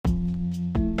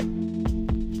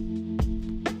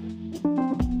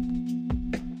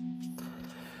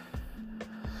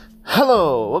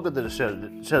Hello, welcome to the show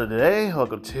today.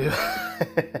 Welcome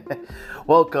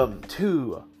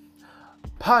to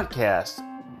podcast,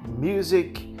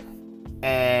 music,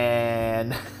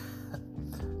 and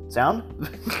sound.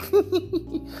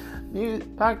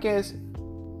 Podcast,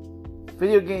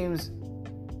 video games,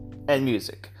 and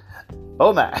music.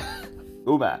 Oh my.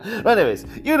 But anyways,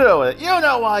 you know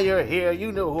why you're here.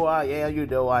 You know who I am. You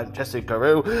know I'm Jesse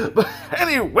Carew. But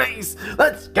anyways,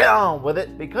 let's get on with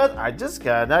it because I just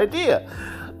got an idea.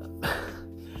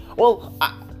 Well,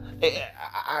 I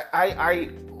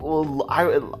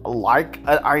like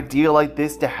an idea like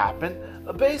this to happen.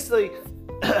 Basically,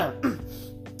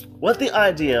 what the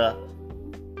idea?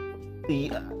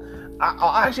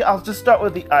 I'll just start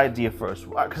with the idea first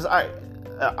because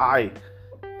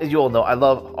as you all know, I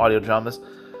love audio dramas.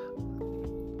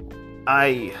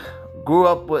 I grew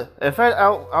up with... In fact,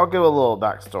 I'll give a little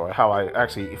backstory how I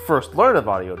actually first learned of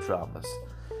audio dramas.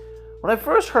 When I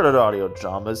first heard of audio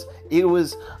dramas, it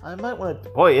was... I might want to...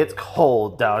 Boy, it's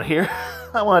cold down here.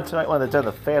 I might want to turn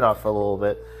the fan off for a little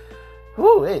bit.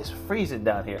 Ooh, it's freezing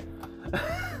down here.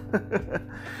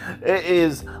 It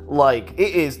is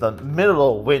the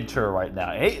middle of winter right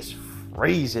now. It's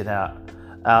freezing out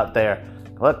there.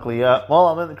 Luckily,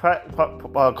 I'm in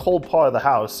the cold part of the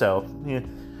house, so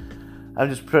I'm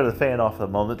just putting the fan off for the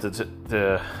moment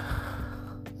to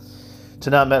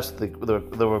not mess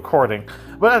with the recording.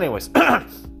 But anyways, what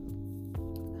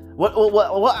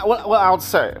I'll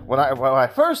say when I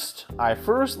first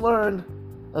learned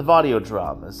of audio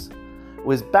dramas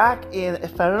was back in,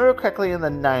 if I remember correctly, in the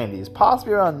 90s,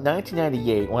 possibly around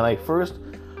 1998, when I first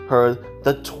heard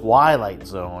The Twilight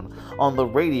Zone on the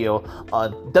radio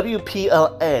on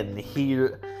WPLN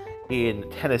here in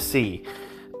Tennessee.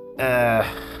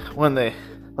 When they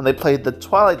played The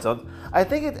Twilight Zone, I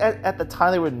think at the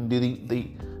time they were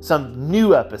doing some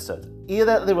new episodes. Either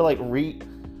that they were like redone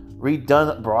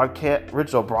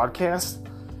original broadcasts.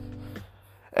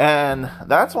 And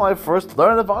that's when I first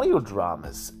learned of audio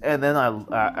dramas. And then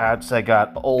as I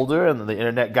got older and the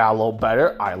internet got a little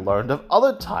better, I learned of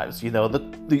other types. You know,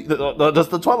 just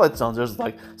the Twilight Zones. There's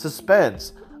like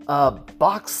Suspense,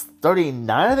 Box 39,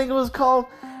 I think it was called,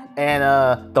 and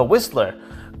The Whistler.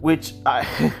 Which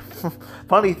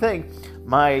funny thing,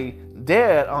 my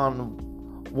dad on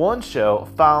one show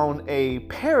found a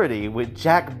parody with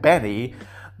Jack Benny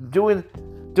doing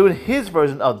his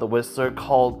version of The Whistler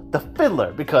called The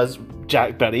Fiddler, because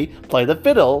Jack Benny played the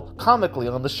fiddle comically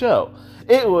on the show.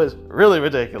 It was really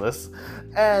ridiculous.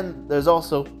 And there's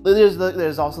also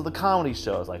the comedy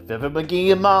shows like Fibber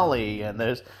McGee and Molly, and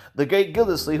there's The Great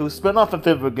Gildersleeve, who spun off of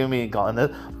Fibber McGee and called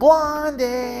it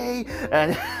Blondie,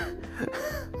 and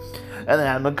and then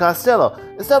Abbott and Costello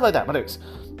and stuff like that. But anyways,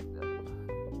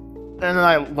 and then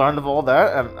I learned of all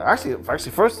that, and I think the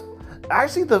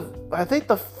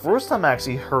first time I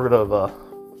actually heard of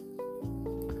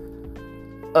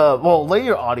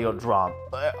later audio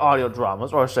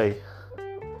dramas,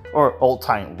 or old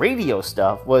time radio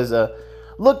stuff was I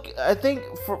think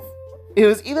it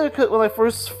was either when I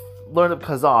first learned of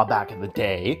Kazaa back in the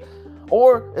day,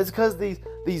 or it's because these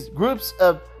groups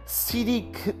of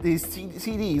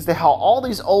CDs, they have all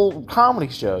these old comedy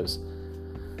shows,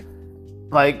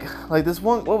 like this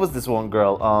one. What was this one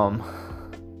girl?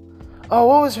 Oh,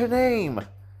 what was her name?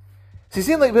 She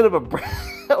seemed like a bit of a brat.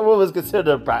 What was considered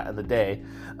a brat in the day.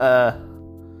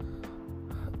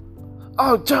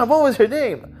 Oh, John, what was her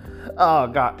name? Oh,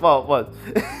 God. Well, what?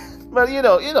 But,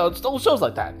 it's old shows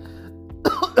like that.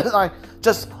 I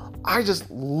just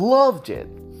loved it.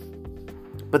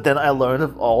 But then I learned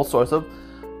of all sorts of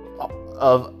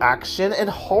action and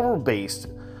horror-based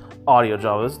audio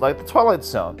dramas, like The Twilight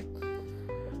Zone,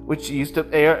 which used to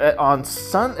air on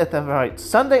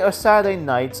Sunday or Saturday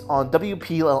nights on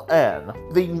WPLN.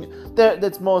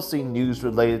 That's mostly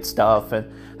news-related stuff,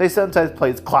 and they sometimes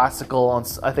play classical on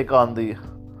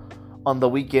the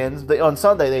weekends. On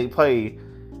Sunday they play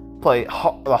The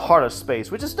Heart of Space,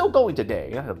 which is still going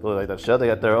today. I really like that show. They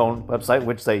got their own website,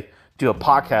 which they do a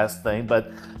podcast thing, but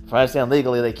if I understand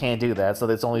legally they can't do that, so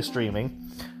it's only streaming.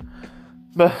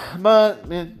 But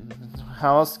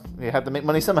how else? You have to make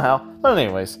money somehow. But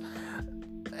anyways,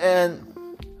 and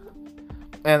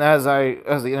as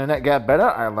the internet got better,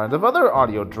 I learned of other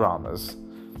audio dramas,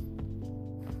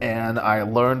 and I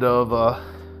learned of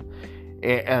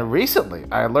and recently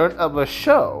I learned of a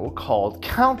show called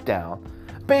Countdown.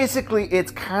 Basically, it's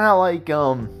kind of like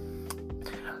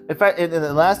in fact, in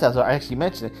the last episode I actually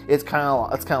mentioned it. It's kind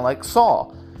of like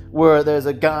Saw, where there's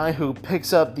a guy who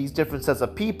picks up these different sets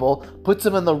of people, puts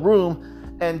them in the room,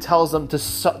 and tells them to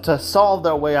solve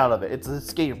their way out of it. It's an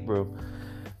escape room.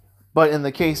 But in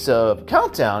the case of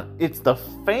Countdown, it's the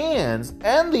fans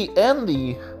and the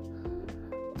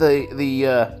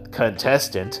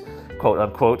contestant, quote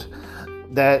unquote,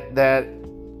 that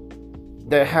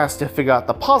has to figure out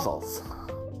the puzzles.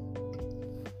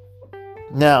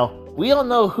 Now, we all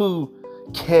know who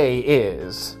K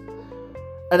is.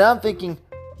 And I'm thinking,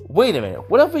 wait a minute,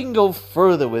 what if we can go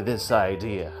further with this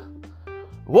idea?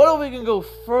 What if we can go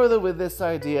further with this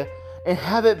idea and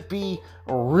have it be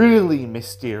really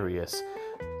mysterious?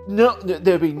 No,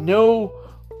 there'd be no...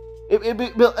 It'd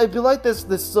be like this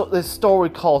story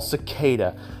called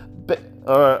Cicada,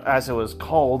 or as it was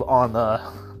called on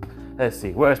let's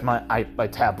see, where's my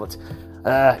tablet?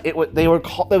 There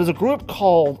was a group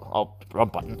called wrong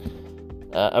button.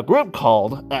 A group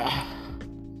called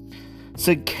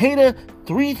Cicada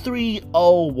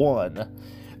 3301.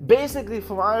 Basically,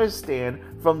 from what I understand,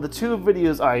 from the two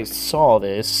videos I saw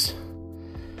this,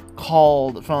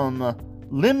 called from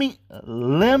Lemony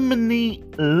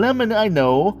I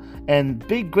Know and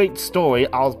Big Great Story.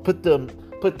 I'll put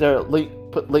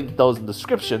link those in the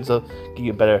description so give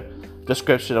you a better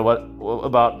description of what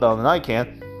about them than I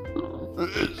can.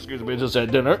 Excuse me, just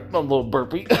had dinner. I'm a little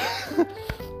burpy.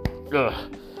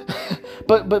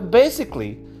 But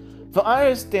basically, from what I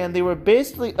understand, they were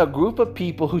basically a group of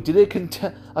people who did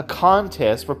a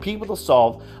contest for people to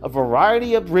solve a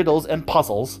variety of riddles and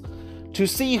puzzles to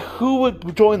see who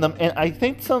would join them, and I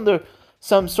think some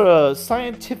sort of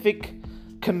scientific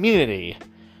community.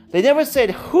 They never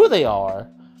said who they are,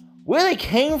 where they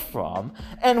came from,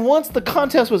 and once the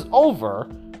contest was over,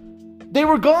 they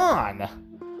were gone.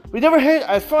 We never heard,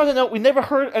 as far as I know, we never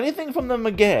heard anything from them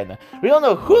again. We don't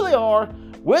know who they are,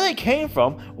 where they came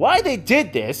from, why they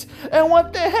did this, and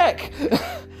what the heck.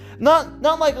 Not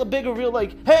like a bigger real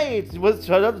like, hey, it was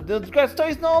the grad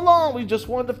studies not long. We just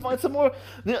wanted to find some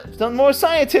more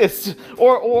scientists,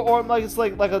 or like it's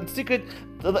like a secret,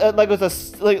 like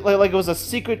it was a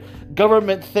secret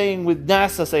government thing with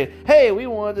NASA saying, hey,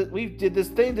 we did this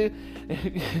thing to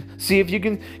see if you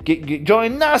can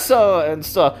join NASA and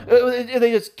stuff. They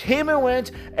just came and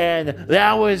went, and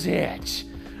that was it.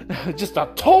 Just a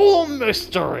total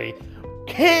mystery.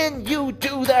 Can you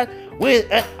do that with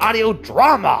an audio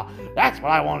drama? That's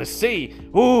what I want to see.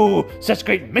 Ooh, such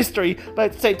great mystery, but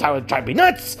at the same time it drives me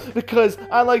nuts, because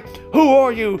I'm like, who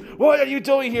are you? What are you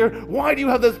doing here? Why do you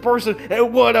have this person?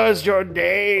 And what is your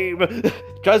name?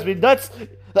 Drives me nuts.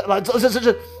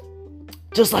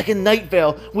 Just like in Night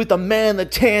Vale with the man in the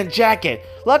tan jacket.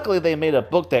 Luckily, they made a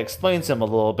book that explains him a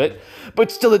little bit,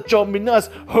 but still it drove me nuts.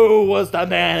 Who was the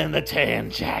man in the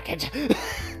tan jacket?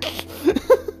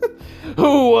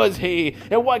 Who was he?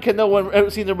 And why can no one ever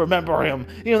seem to remember him,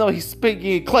 even though he's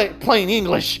speaking plain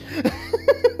English?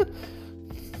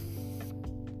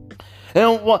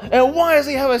 And why does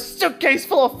he have a suitcase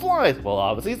full of flies? Well,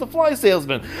 obviously he's a fly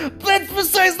salesman. That's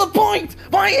besides the point!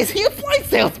 Why is he a fly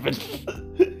salesman?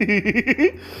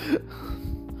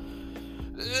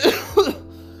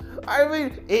 I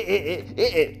mean,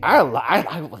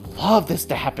 I would love this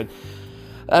to happen.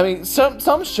 I mean,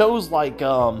 some shows like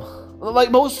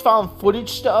most found footage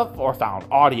stuff, or found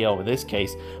audio in this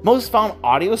case, most found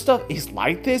audio stuff is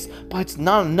like this, but it's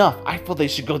not enough. I feel they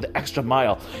should go the extra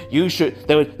mile. They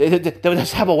would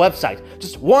just have a website,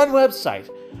 just one website,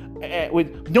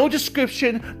 with no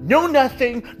description, no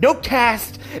nothing, no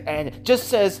cast, and just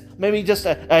says maybe just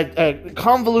a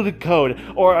convoluted code,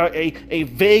 or a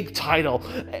vague title,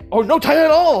 or no title at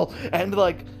all, and be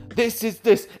like, this is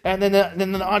this, and then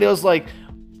the audio's like,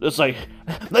 it's like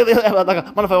what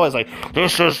if I was like,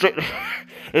 this is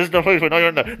the place where you're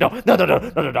in there. No.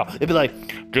 It'd be like,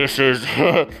 this is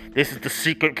the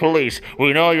secret police.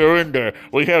 We know you're in there.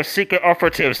 We have secret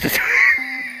operatives.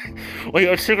 We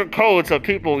have secret codes of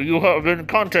people you have been in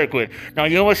contact with. Now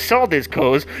you must solve these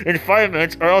codes in 5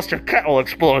 minutes, or else your cat will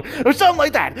explode, or something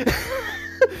like that.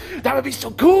 That would be so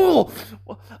cool.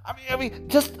 I mean,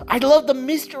 I love the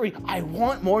mystery. I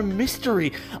want more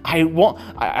mystery.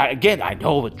 Again, I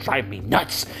know it would drive me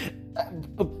nuts.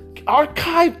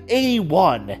 Archive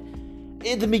 81,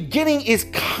 in the beginning, is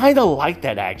kind of like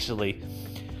that, actually.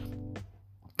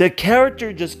 The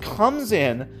character just comes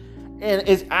in and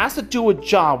is asked to do a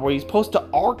job where he's supposed to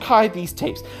archive these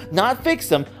tapes. Not fix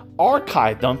them,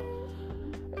 archive them,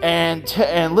 and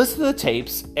listen to the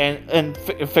tapes, and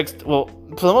fix, well,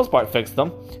 for the most part, fix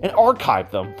them, and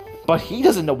archive them. But he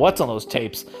doesn't know what's on those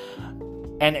tapes.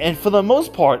 And for the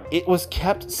most part, it was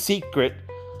kept secret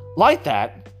like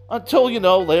that, until,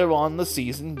 later on in the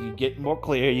season, you get more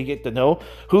clear, you get to know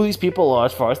who these people are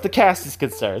as far as the cast is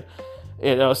concerned.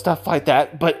 Stuff like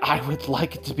that. But I would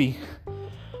like it to be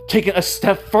taken a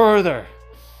step further.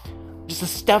 Just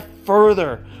just a step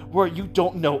further where you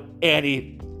don't know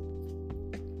any.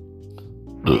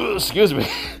 Excuse me.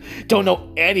 Don't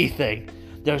know anything.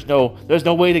 There's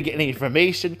no way to get any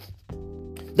information.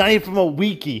 Not even from a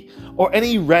wiki or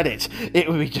any Reddit. It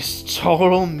would be just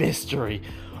total mystery.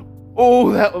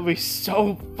 Oh, that would be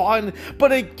so fun.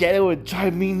 But again, it would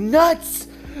drive me nuts.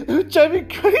 It would drive me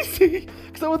crazy.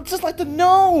 Because I would just like to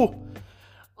know.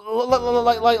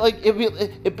 Like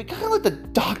it'd be kind of like the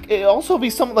doc. It'd also be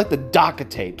something like the DACA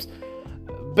tapes.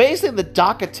 Basically, the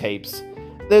DACA tapes.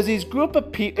 There's these group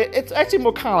of people. It's actually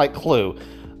more kind of like Clue.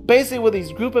 Basically, where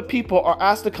these group of people are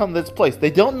asked to come to this place.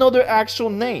 They don't know their actual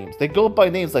names. They go by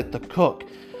names like the cook,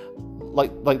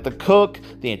 like the cook,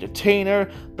 the entertainer,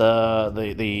 the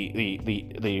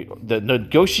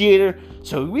negotiator.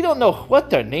 So we don't know what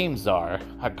their names are.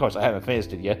 Of course, I haven't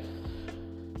finished it yet.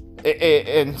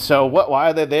 And so,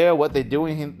 why are they there? What they're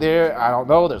doing there? I don't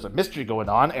know. There's a mystery going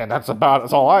on, and that's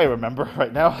all I remember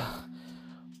right now.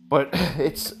 But I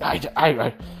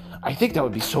think that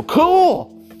would be so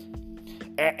cool.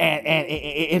 And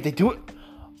if they do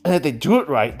it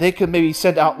right, they could maybe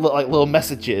send out like little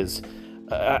messages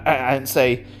and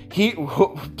say like they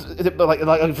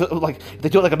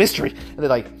do it like a mystery, and they're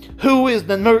like, who's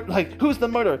the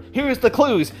murderer? Here's the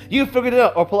clues. You figured it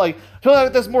out, or like fill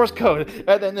out this Morse code,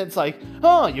 and then it's like,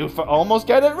 oh, you almost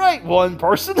got it right, one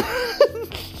person.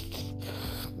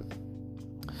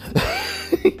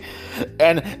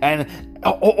 Or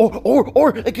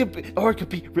it could be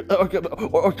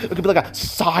like a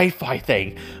sci-fi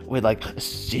thing with like a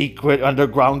secret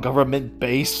underground government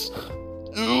base.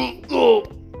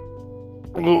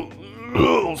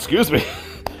 Excuse me.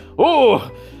 Oh,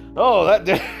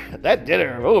 that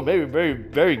dinner. Oh, maybe very,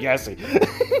 very gassy.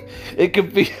 It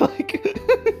could be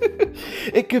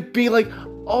like,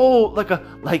 oh,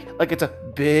 like it's a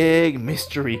big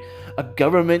mystery, a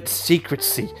government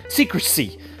secrecy,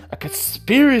 a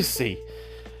conspiracy,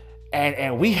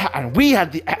 and we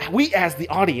as the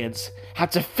audience have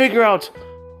to figure out,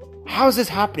 how is this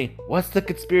happening? What's the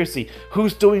conspiracy?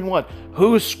 Who's doing what?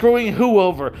 Who's screwing who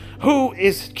over? Who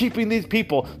is keeping these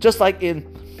people? Just like in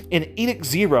Edict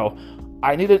Zero,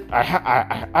 I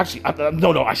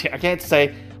can't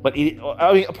say, but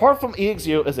apart from Edict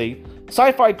Zero is a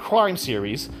sci-fi crime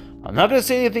series. I'm not gonna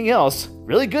say anything else.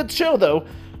 Really good show though.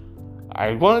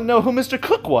 I want to know who Mr.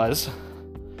 Cook was.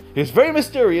 He was very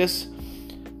mysterious,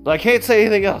 but I can't say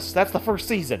anything else. That's the first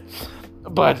season.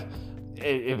 But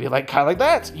it'd be like kind of like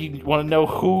that. You want to know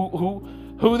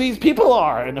who these people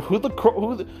are and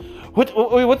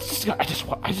what's this guy? I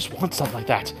just want something like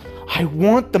that. I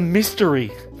want the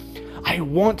mystery. I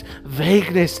want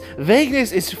vagueness.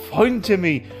 Vagueness is fun to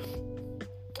me.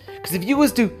 Because if you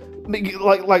was to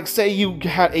like say you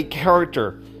had a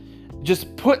character,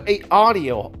 just put a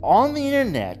audio on the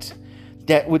internet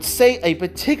that would say a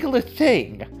particular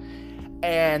thing,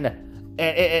 and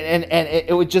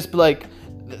it would just be like,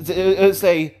 it would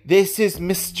say, this is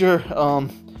Mr.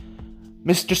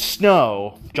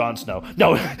 Snow, Jon Snow.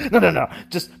 No,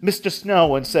 just Mr.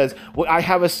 Snow, and says, well, I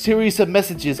have a series of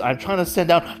messages I'm trying to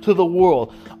send out to the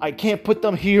world. I can't put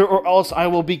them here or else I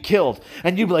will be killed.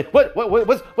 And you'd be like, what's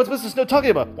Mr. Snow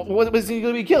talking about? What is he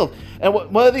going to be killed? And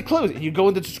what are the clues? And you go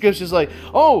into the description, it's like,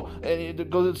 oh, and you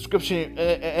go to the description,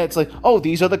 and it's like, oh,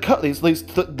 these are these links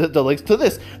to the links to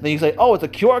this. And then you say, oh, it's a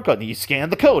QR code, and you scan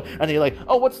the code, and then you're like,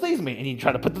 oh, what's these mean? And you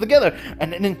try to put them together,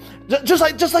 and then just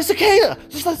like Cicada,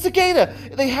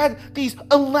 they had these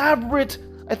elaborate,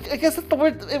 I guess that's the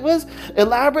word it was,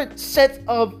 elaborate sets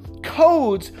of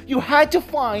codes you had to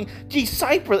find,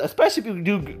 decipher, especially if you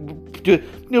knew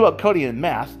about coding and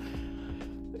math.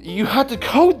 You had to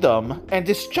code them and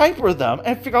decipher them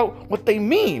and figure out what they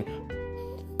mean.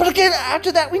 But again,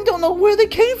 after that, we don't know where they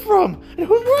came from and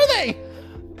who were they.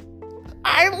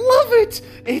 I love it.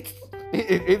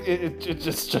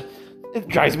 It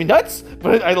drives me nuts,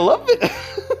 but I love it.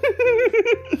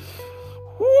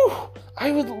 Whew,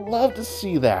 I would love to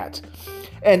see that.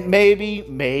 And maybe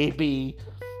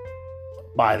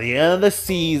by the end of the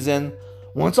season,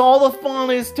 once all the fun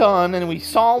is done and we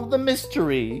solve the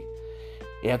mystery,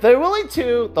 if they're willing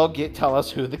to, they'll tell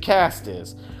us who the cast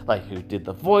is. Like who did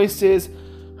the voices,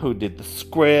 who did the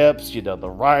scripts, the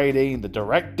writing, the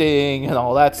directing, and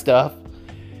all that stuff.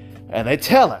 And they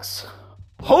tell us,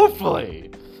 hopefully,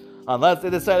 unless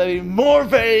they decide to be more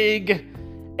vague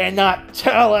and not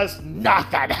tell us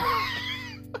nothing.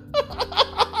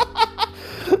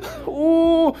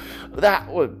 Ooh, that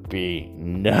would be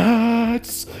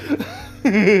nuts.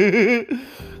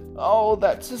 Oh,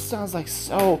 that just sounds like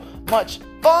so much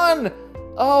fun.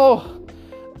 Oh,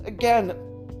 again,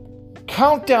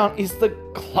 Countdown is the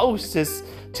closest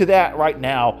to that right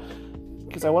now.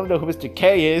 because I want to know who Mr.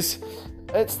 K is.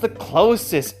 It's the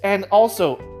closest, and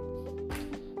also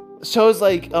shows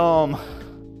like key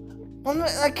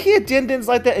addendums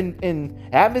like that in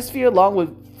Atmosphere along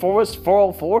with Forest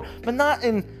 404, but not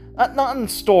in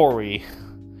story.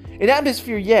 In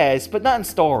Atmosphere, yes, but not in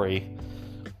story.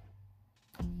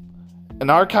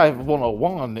 And Archive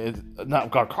 101 is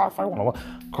not Archive 101.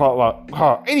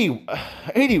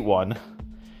 81.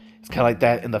 It's kind of like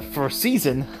that in the first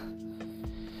season.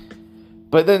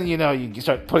 But then, you know, you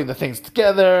start putting the things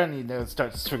together, and, you know, it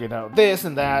starts figuring out this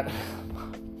and that.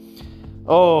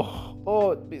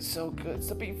 Oh, it'd be so good.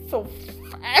 It'd be so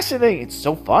fascinating. It's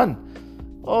so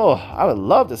fun. Oh, I would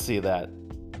love to see that.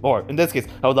 Or, in this case,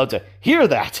 I would love to hear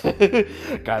that.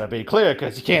 Gotta be clear,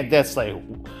 because you can't just, like,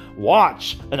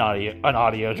 watch an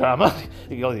audio drama.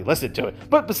 You can only listen to it.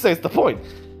 But besides the point.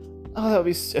 Oh,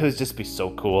 it would just be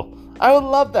so cool. I would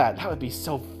love that. That would be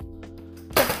so fun.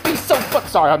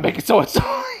 Sorry, I'm making so much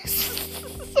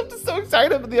noise. I'm just so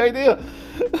excited about the idea.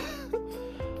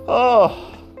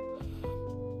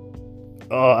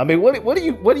 I mean, what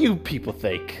do you people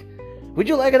think? Would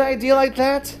you like an idea like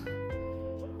that?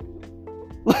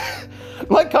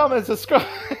 Like, comment, subscribe.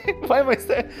 Why am I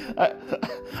saying?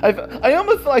 I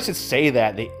almost feel I should say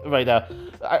that right now.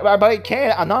 But I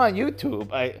can't. I'm not on YouTube.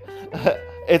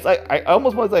 It's like I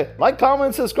almost want to say like,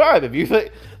 comment, subscribe if you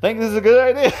think this is a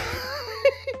good idea.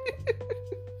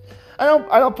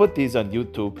 I don't put these on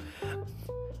YouTube.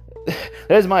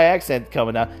 There's my accent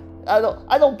coming out.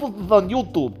 I don't put this on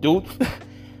YouTube, dude.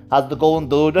 How's it going,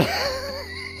 dude?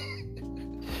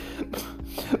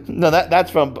 No,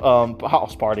 that's from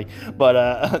House Party. But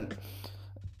I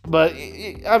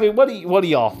mean, what do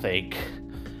y'all think?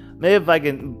 Maybe if I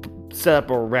can set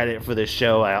up a Reddit for this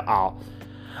show, I'll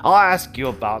ask you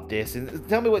about this and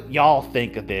tell me what y'all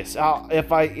think of this.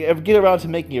 If I ever get around to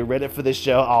making a Reddit for this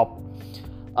show,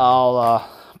 I'll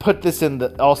put this in the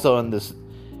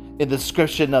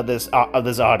description of this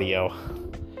audio.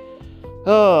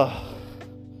 Oh,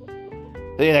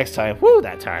 see you next time. Woo,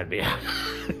 that tired me out.